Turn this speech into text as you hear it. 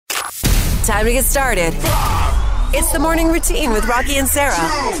Time to get started. It's the morning routine with Rocki and Sarah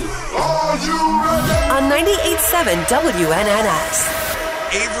on 98.7 WNNS.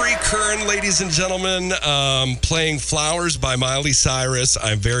 Avery Kern, ladies and gentlemen, playing Flowers by Miley Cyrus.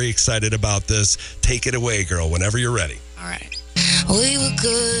 I'm very excited about this. Take it away, girl, whenever you're ready. All right. We were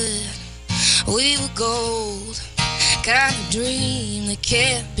good. We were gold. Got a dream that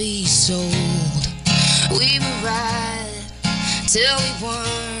can't be sold. We were right till we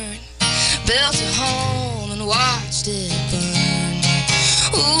weren't. Built a home and watched it burn.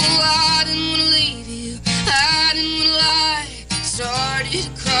 Ooh, I didn't want to leave you. I didn't want to lie. Started to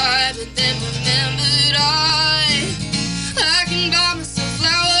cry, but then remembered I can buy myself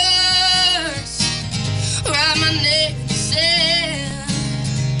flowers, write my name in the sand,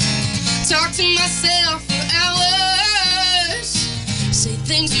 talk to myself for hours, say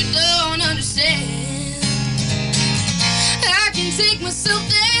things you don't understand. I can take myself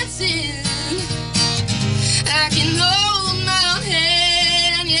dancing, I can hold my own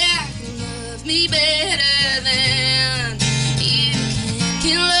hand, yeah, I can love me better than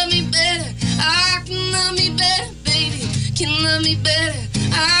can love me better, I can love me better, baby. Can love me better,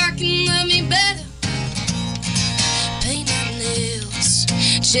 I can love me better. Paint my nails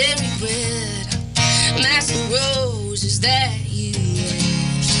cherry red, mask the roses that you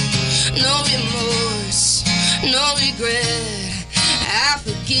left. No remorse, no regret, I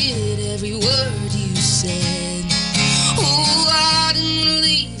forget every word you said. Oh, I didn't want to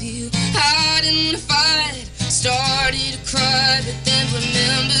leave you, I didn't want to fight. Started to cry, but then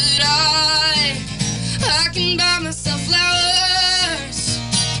remembered I can buy myself flowers,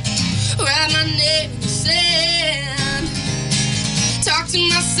 write my name in the sand, talk to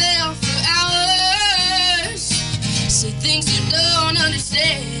myself for hours, say things you don't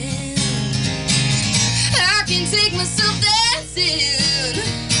understand. I can take myself dancing,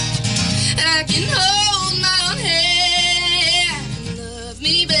 I can hold my own hand, love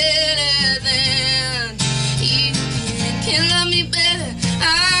me better than can love me better,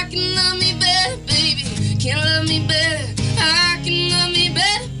 I can love me better, baby. Can love me better, I can love me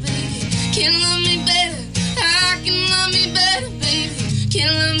better, baby. Can love me better, I can love me better, baby. Can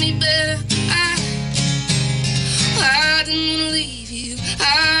love me better, I didn't want to leave you,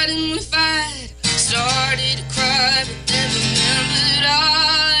 I didn't want to fight. Started to cry, but then remembered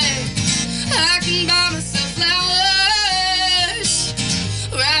I can buy myself flowers,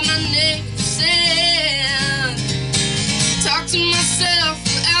 write my name in the sand, talk to myself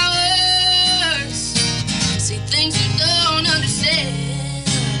for hours, say things you don't understand.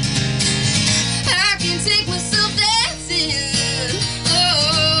 I can take myself dancing, oh,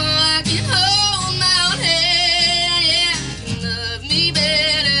 I can hold my own hand, yeah, I can love me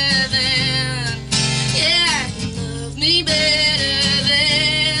better than, yeah, I can love me better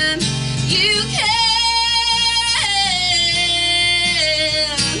than you can.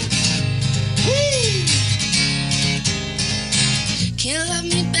 Can't love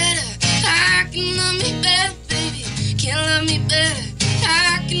me better, I can love me better, baby. Can't love me better,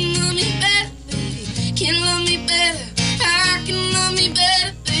 I can love me better, baby. Can't love me better, I can love me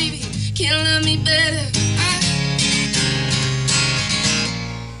better, baby. Can't love me better,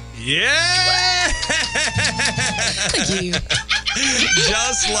 Yeah! Thank you.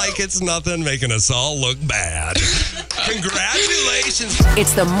 Just like it's nothing, making us all look bad. Congratulations.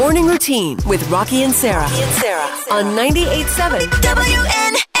 It's the morning routine with Rocki and Sarah on 98.7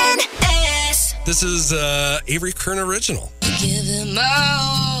 WNNS. This is Avery Kern original. Give it my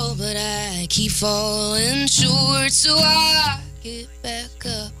all, but I keep falling short, so I get back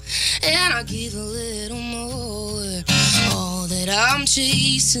up and I give a little more. All that I'm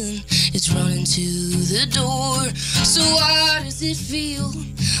chasing is running to the door. So why does it feel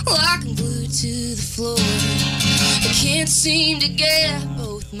like I'm glued to the floor? I can't seem to get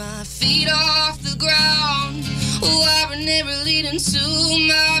both my feet off the ground. Why we're never leading to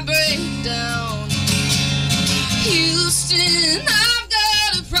my breakdown. Houston, I've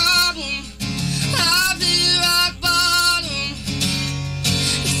got a problem. I've hit rock bottom.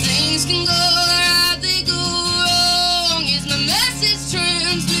 If things can go right, they go wrong. Is my message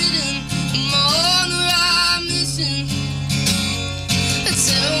transmitting? Am I on the right mission?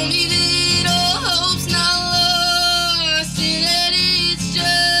 Tell me that all hope's not lost and that it's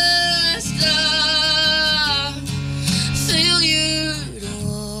just a failure to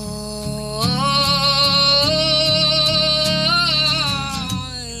walk.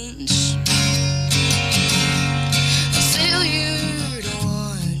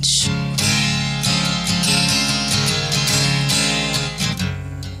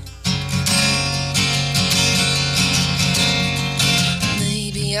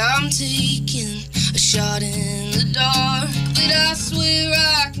 taking a shot in the dark, but I swear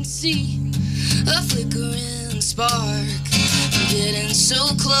I can see a flickering spark. I'm getting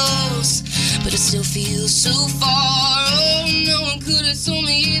so close, but it still feels so far. Oh, no one could have told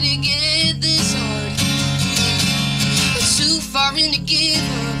me it'd get this hard. Too far in to give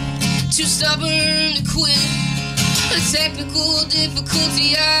up, too stubborn to quit. A technical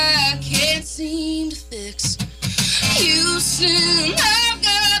difficulty I can't seem to fix. Houston, I've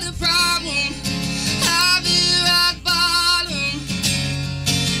got a problem. I've hit rock bottom.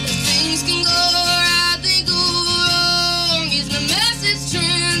 Things can go right, they go wrong. Is my message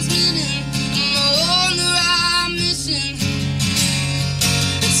transmitting? Am I on the right mission?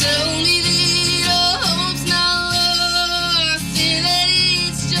 Tell me that all hope's not lost, and that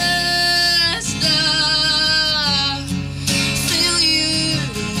it's just a failure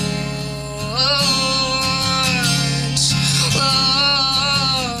to launch.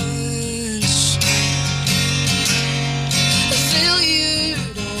 A failure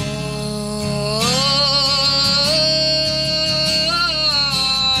to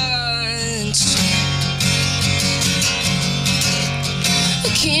launch. I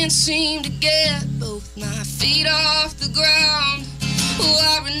can't seem to get both my feet off the ground.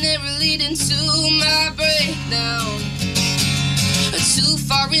 Why we're never leading to my breakdown. Too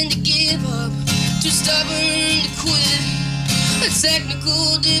far in to give up, too stubborn to quit. A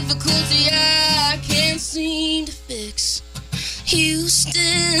technical difficulty I can't seem to fix.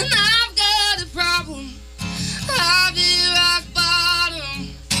 Houston, I've got a problem. I've hit rock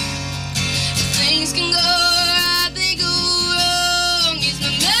bottom. Things can go right, they go wrong. Is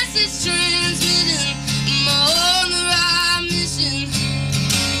my message transmitting? Am I on the right mission?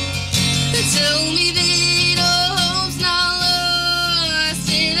 Tell me that all hope's not lost,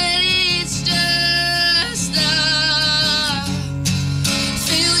 and that it's just a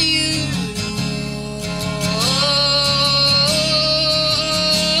failure to launch.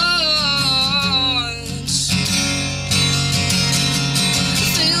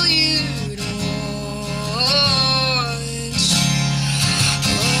 Failure to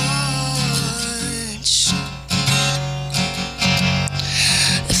launch.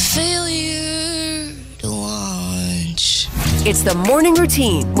 Failure to launch. It's the morning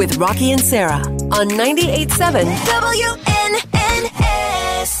routine with Rocki and Sarah on 98.7 WNNS.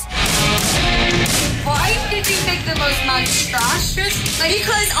 Why did you pick the most monstrous?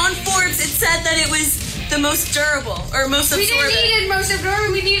 Because on Forbes it said that it was the most durable or most We absorbent. didn't need it most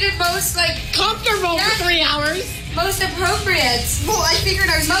absorbent. We needed most comfortable for 3 hours. Most appropriate. Well, I figured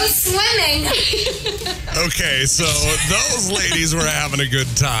I was Most swimming. Okay, so those ladies were having a good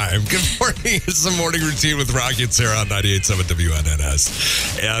time. Good morning. It's the morning routine with Rocki and Sarah on 98.7 WNNS.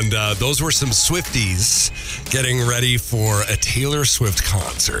 And those were some Swifties getting ready for a Taylor Swift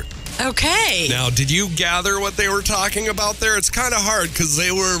concert. Okay. Now, did you gather what they were talking about there? It's kind of hard because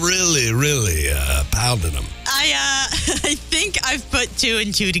they were really, really pounding them. I think I've put 2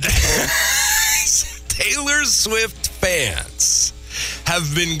 and 2 together. Taylor Swift fans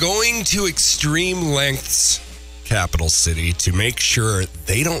have been going to extreme lengths, capital city, to make sure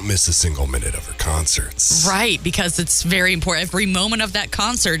they don't miss a single minute of her concerts. Right, because it's very important. Every moment of that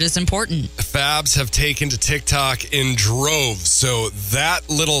concert is important. Fabs have taken to TikTok in droves, so that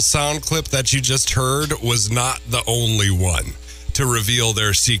little sound clip that you just heard was not the only one to reveal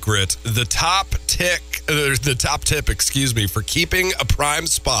their secret. The top tip, for keeping a prime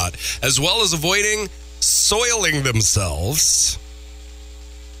spot, as well as avoiding soiling themselves.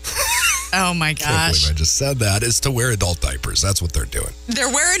 Oh my I can't believe gosh. I just said that, is to wear adult diapers. That's what they're doing. They're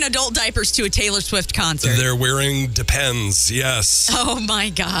wearing adult diapers to a Taylor Swift concert. They're wearing Depends, yes. Oh my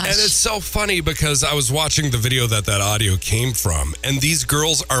gosh. And it's so funny because I was watching the video that audio came from, and these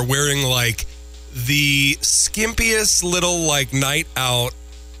girls are wearing like the skimpiest little like night out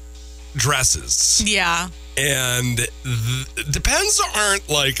dresses. Yeah. And Depends aren't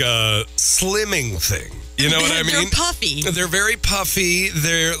like a slimming thing. You know what I mean? They're puffy. They're very puffy.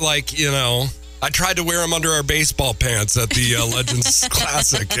 They're like, I tried to wear them under our baseball pants at the Legends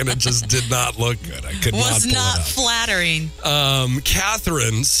Classic, and it just did not look good. I could not Was pull not it up. flattering.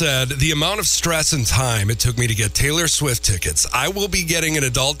 Catherine said, the amount of stress and time it took me to get Taylor Swift tickets, I will be getting an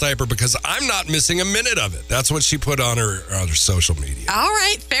adult diaper because I'm not missing a minute of it. That's what she put on her social media. All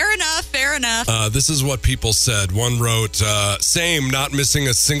right, fair enough. This is what people said. One wrote, same, not missing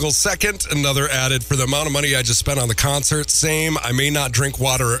a single second. Another added, for the amount of money I just spent on the concert, same, I may not drink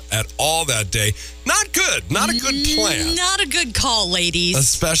water at all that day. Not Not good. Not a good plan. Not a good call, ladies.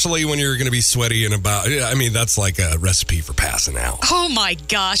 Especially when you're going to be sweaty and that's like a recipe for passing out. Oh my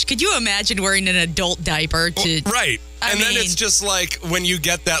gosh. Could you imagine wearing an adult diaper to... Well, right. Then it's just like when you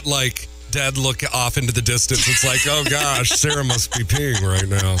get that like dead look off into the distance, it's like, oh gosh, Sarah must be peeing right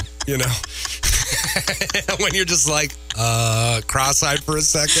now. You know? When you're just like, cross-eyed for a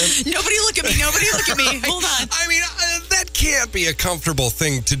second. Nobody look at me. Nobody look at me. Hold on. I mean, that can't be a comfortable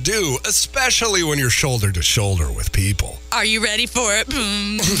thing to do, especially when you're shoulder to shoulder with people. Are you ready for it?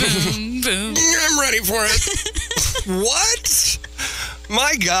 Boom, boom, boom. I'm ready for it. What?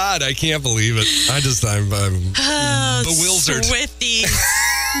 My God, I can't believe it. I'm bewildered. Swifties.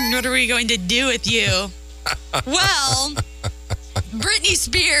 What are we going to do with you? Well, Britney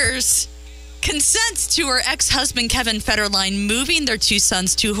Spears consents to her ex-husband Kevin Federline moving their two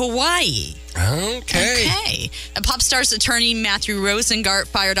sons to Hawaii. Okay. A pop star's attorney, Matthew Rosengart,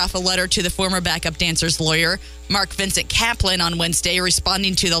 fired off a letter to the former backup dancer's lawyer, Mark Vincent Kaplan, on Wednesday,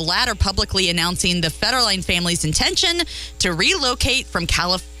 responding to the latter publicly announcing the Federline family's intention to relocate from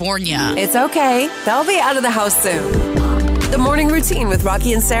California. It's okay. They'll be out of the house soon. The Morning Routine with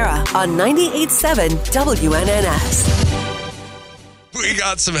Rocki and Sarah on 98.7 WNNS. We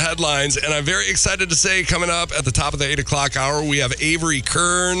got some headlines, and I'm very excited to say coming up at the top of the 8 o'clock hour, we have Avery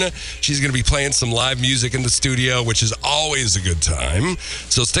Kern. She's going to be playing some live music in the studio, which is always a good time.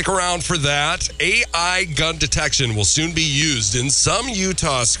 So stick around for that. AI gun detection will soon be used in some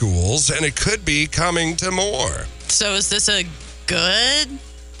Utah schools, and it could be coming to more. So is this a good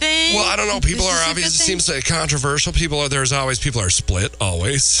thing? Well, I don't know. People are obviously, it seems like controversial. People are split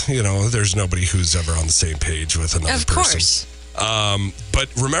always. You know, there's nobody who's ever on the same page with another person. Of course. But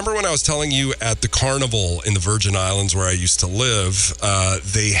remember when I was telling you at the carnival in the Virgin Islands where I used to live,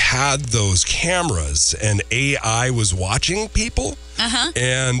 they had those cameras and AI was watching people.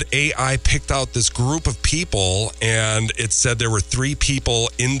 And AI picked out this group of people, and it said there were 3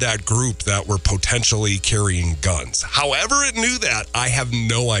 people in that group that were potentially carrying guns. However it knew that, I have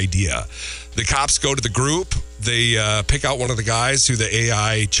no idea. The cops go to the group. They pick out one of the guys who the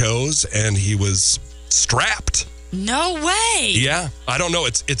AI chose, and he was strapped. No way. Yeah, I don't know.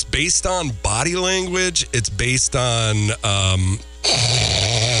 It's based on body language. It's based on, I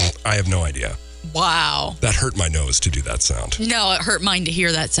have no idea. Wow. That hurt my nose to do that sound. No, it hurt mine to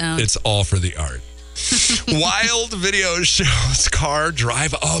hear that sound. It's all for the art. Wild video shows car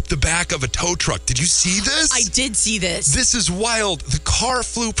drive up the back of a tow truck. Did you see this? I did see this. This is wild. The car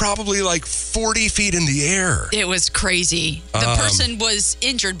flew probably like 40 feet in the air. It was crazy. The person was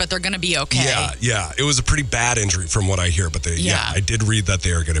injured, but they're going to be okay. Yeah. It was a pretty bad injury from what I hear, but I did read that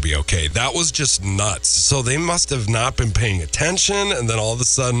they are going to be okay. That was just nuts. So they must have not been paying attention, and then all of a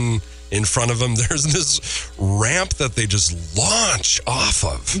sudden, in front of them, there's this ramp that they just launch off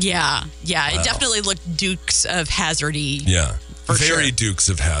of. Yeah. It definitely looked Dukes of Hazzard-y. Yeah. Very sure. Dukes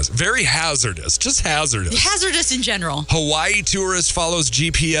of Hazzard. Very hazardous. Just hazardous. Hazardous in general. Hawaii tourist follows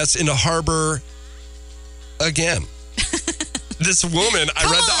GPS into harbor again. This woman, I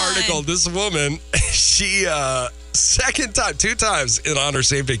read the article. This woman, she, second time, 2 times on her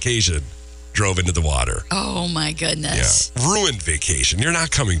same vacation, drove into the water. Oh, my goodness. Yeah. Ruined vacation. You're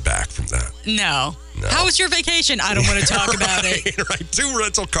not coming back from that. No. How was your vacation? I don't want to talk about it. Right. 2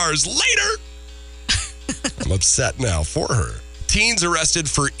 rental cars later. I'm upset now for her. Teens arrested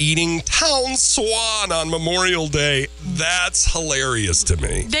for eating town swan on Memorial Day. That's hilarious to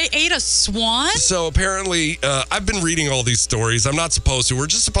me. They ate a swan? So apparently, I've been reading all these stories. I'm not supposed to. We're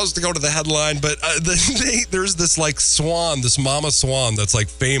just supposed to go to the headline. But there's this like swan, this mama swan that's like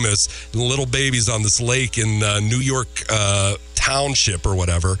famous. And little babies on this lake in New York Township or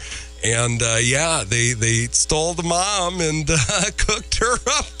whatever. And they stole the mom and cooked her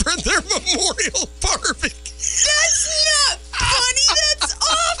up for their memorial barbecue. That's not funny. That's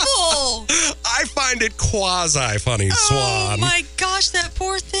awful. I find it quasi-funny, swan. Oh, my gosh, that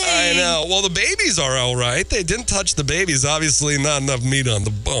poor thing. I know. Well, the babies are all right. They didn't touch the babies. Obviously, not enough meat on the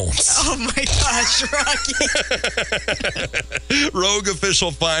bones. Oh, my gosh, Rocki. Rogue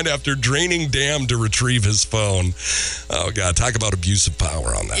official fined after draining dam to retrieve his phone. Oh, God. Talk about abuse of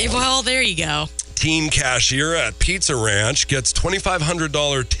power on that one. Well, there you go. Teen cashier at Pizza Ranch gets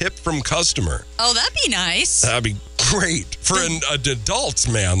 $2,500 tip from customer. Oh, that'd be nice. That'd be great for an adult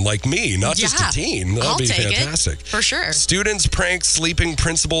man like me, not just a teen. That'd be fantastic. For sure. Students prank sleeping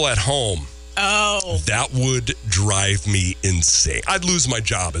principal at home. Oh. That would drive me insane. I'd lose my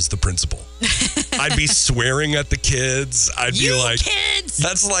job as the principal. I'd be swearing at the kids. I'd be like, kids!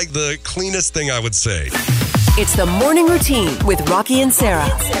 That's like the cleanest thing I would say. It's the Morning Routine with Rocki and Sarah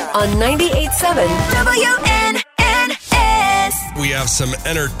on 98.7 WNNS. we have some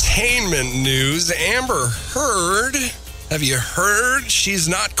entertainment news. Amber Heard, have you heard? She's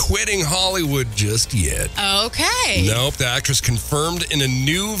not quitting Hollywood just yet. Okay. Nope, the actress confirmed in a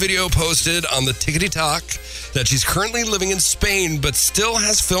new video posted on the Tickety Talk that she's currently living in Spain, but still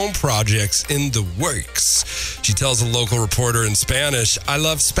has film projects in the works. She tells a local reporter in Spanish, "I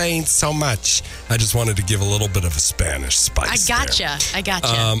love Spain so much. I just wanted to give a little bit of a Spanish spice." I gotcha.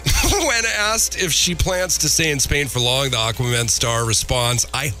 When asked if she plans to stay in Spain for long, the Aquaman star responds,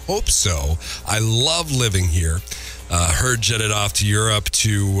 "I hope so. I love living here." Heard jetted off to Europe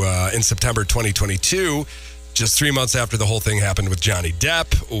in September 2022. Just 3 months after the whole thing happened with Johnny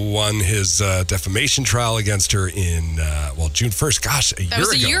Depp, won his defamation trial against her in, June 1st. Gosh, a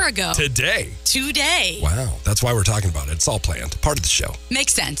year ago. Today. Wow. That's why we're talking about it. It's all planned. Part of the show.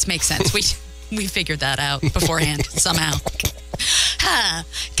 Makes sense. We figured that out beforehand somehow.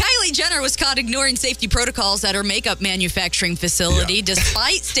 Kylie Jenner was caught ignoring safety protocols at her makeup manufacturing facility,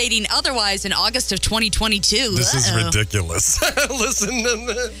 despite stating otherwise in August of 2022. This is ridiculous. Listen to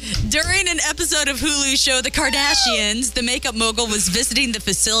this. During an episode of Hulu's show The Kardashians, the makeup mogul was visiting the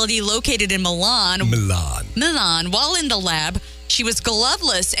facility located in Milan. While in the lab, she was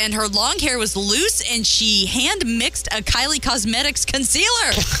gloveless and her long hair was loose, and she hand mixed a Kylie Cosmetics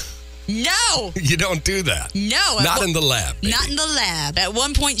concealer. No. You don't do that. No. Not in the lab. Baby. Not in the lab. At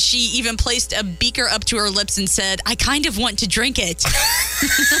one point, she even placed a beaker up to her lips and said, "I kind of want to drink it."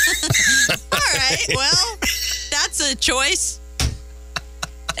 All right. Well, that's a choice.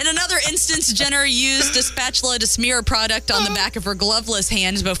 In another instance, Jenner used a spatula to smear a product on the back of her gloveless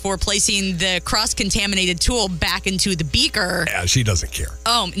hands before placing the cross-contaminated tool back into the beaker. Yeah, she doesn't care.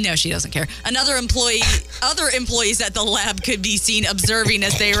 Oh, no, she doesn't care. Other employees at the lab could be seen observing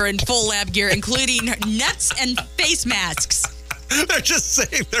as they were in full lab gear, including nets and face masks. They're just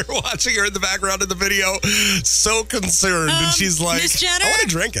saying they're watching her in the background of the video, so concerned. And she's like, Miss Jenner? I want to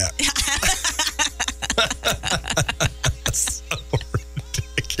drink it.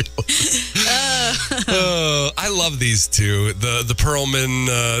 So I love these two, the Perlman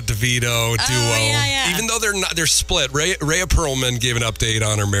DeVito duo. Yeah. Even though they're split. Rhea Perlman gave an update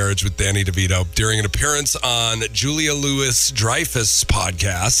on her marriage with Danny DeVito during an appearance on Julia Louis-Dreyfus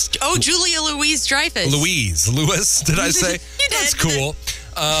podcast. Oh, Julia Louis-Dreyfus. Louis, did I say? You did. That's cool.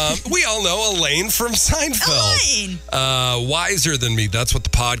 We all know Elaine from Seinfeld. Elaine. Wiser Than Me. That's what the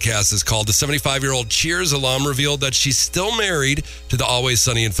podcast is called. The 75-year-old Cheers alum revealed that she's still married to the Always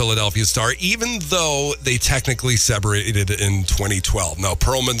Sunny in Philadelphia star, even though they technically separated in 2012. Now,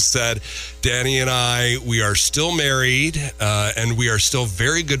 Perlman said, "Danny and I, we are still married, and we are still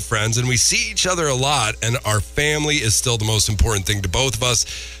very good friends, and we see each other a lot, and our family is still the most important thing to both of us."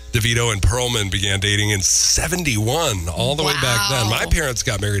 DeVito and Perlman began dating in 71, all the way back then. My parents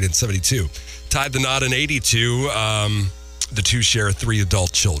got married in 72. Tied the knot in 82. The two share 3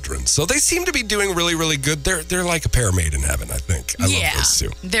 adult children. So they seem to be doing really, really good. They're like a pair made in heaven, I think. I love those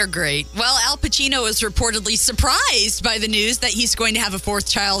two. They're great. Well, Al Pacino is reportedly surprised by the news that he's going to have a 4th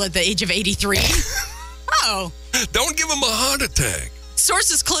child at the age of 83. Oh. Don't give him a heart attack.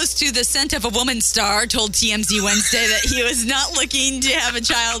 Sources close to the Scent of a Woman star told TMZ Wednesday that he was not looking to have a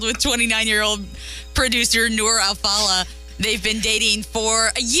child with 29-year-old producer Noor Al-Fala. They've been dating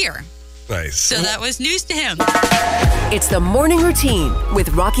for a year. Nice. So that was news to him. It's the morning routine with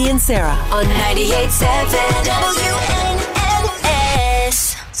Rocki and Sarah on 98.7 WNNS.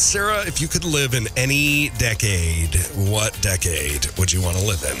 Sarah, if you could live in any decade, what decade would you want to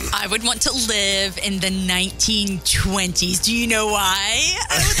live in? I would want to live in the 1920s. Do you know why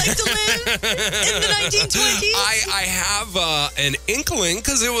I would like to live in the 1920s? I have an inkling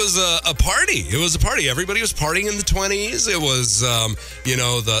because it was a party. It was a party. Everybody was partying in the 20s. It was,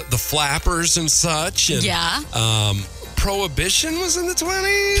 the flappers and such. And, Prohibition was in the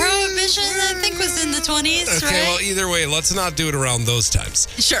 20s? Prohibition, I think, was in the 20s, okay, right? Well, either way, let's not do it around those times.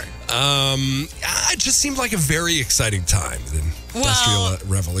 Sure. It just seemed like a very exciting time. The Industrial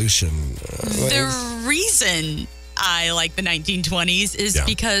Revolution. The reason I like the 1920s is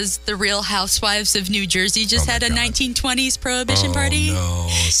because the Real Housewives of New Jersey just had a 1920s prohibition party. No,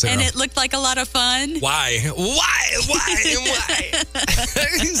 Sarah. And it looked like a lot of fun. Why?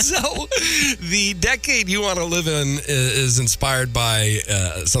 So, the decade you want to live in is inspired by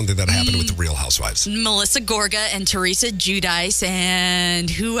something that happened with the Real Housewives. Melissa Gorga and Teresa Giudice,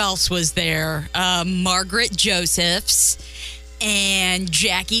 and who else was there? Margaret Josephs. and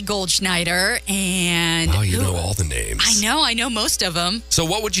Jackie Goldschneider and... Oh, you know all the names. I know most of them. So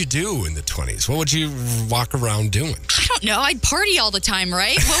what would you do in the 20s? What would you walk around doing? I don't know. I'd party all the time,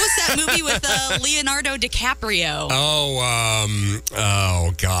 right? What was that movie with Leonardo DiCaprio?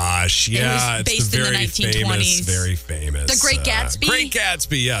 Oh gosh. Yeah, it was based in the 1920s. Very famous. The Great Gatsby? Great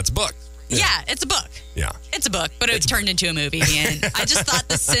Gatsby, yeah, it's a book. Yeah, it's a book. Yeah. It's a book, but it turned into a movie. And I just thought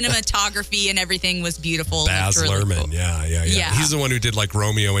the cinematography and everything was beautiful. Baz really Luhrmann, cool. yeah. He's the one who did like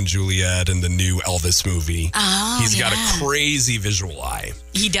Romeo and Juliet and the new Elvis movie. Oh, He's got a crazy visual eye.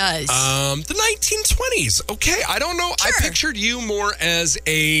 He does. The 1920s. Okay, I don't know. Sure. I pictured you more as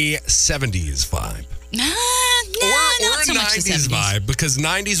a 70s vibe. Or Or a so much the 90s 70s. vibe, because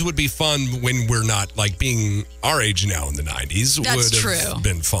 90s would be fun when we're not like being our age now in the 90s. That's would have true.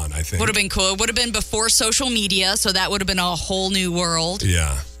 been fun, I think. Would have been cool. It would have been before social media, so that would have been a whole new world.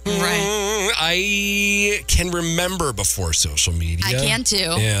 Yeah. Right. I can remember before social media. I can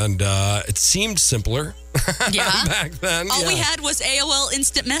too. And it seemed simpler Yeah. back then. All we yeah. had was AOL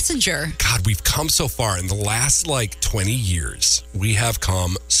Instant Messenger. God, we've come so far. In the last like 20 years, we have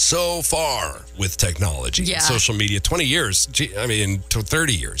come so far with technology Yeah. and social media. 20 years, to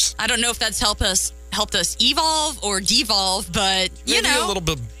 30 years. I don't know if that's helped us evolve or devolve, but Maybe a little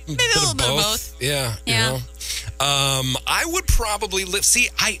bit, maybe a little bit of both. Yeah. Yeah. You know? I would probably live. See,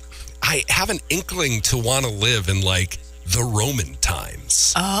 I have an inkling to want to live in like the Roman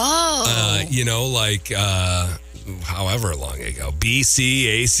times. Oh. However long ago, BC,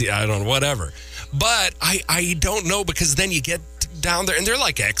 AC, I don't know, whatever. But I don't know, because then you get down there and they're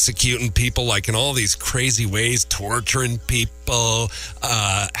like executing people like in all these crazy ways, torturing people.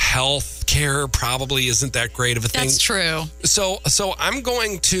 Health care probably isn't that great of a thing. That's true. So I'm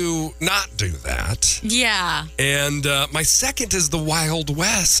going to not do that. Yeah. And my second is the Wild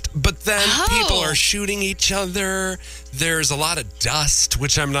West. But then people are shooting each other. There's a lot of dust,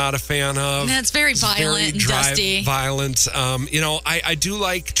 which I'm not a fan of. That's very violent and dusty. Violent. I do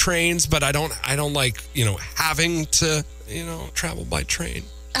like trains, but I don't like, having to, travel by train.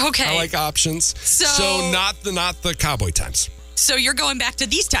 Okay. I like options. So not the cowboy times. So you're going back to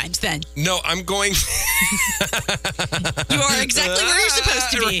these times then? No, I'm going. You are exactly where you're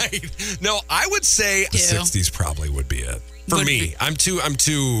supposed to be. Right. No, I would say the 60s probably would be it. For Would me, be. I'm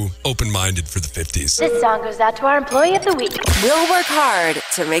too open-minded for the 50s. This song goes out to our employee of the week. We'll work hard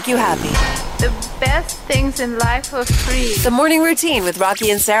to make you happy. The best things in life are free. The morning routine with Rocki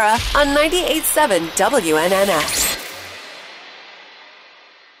and Sarah on 98.7 WNNX.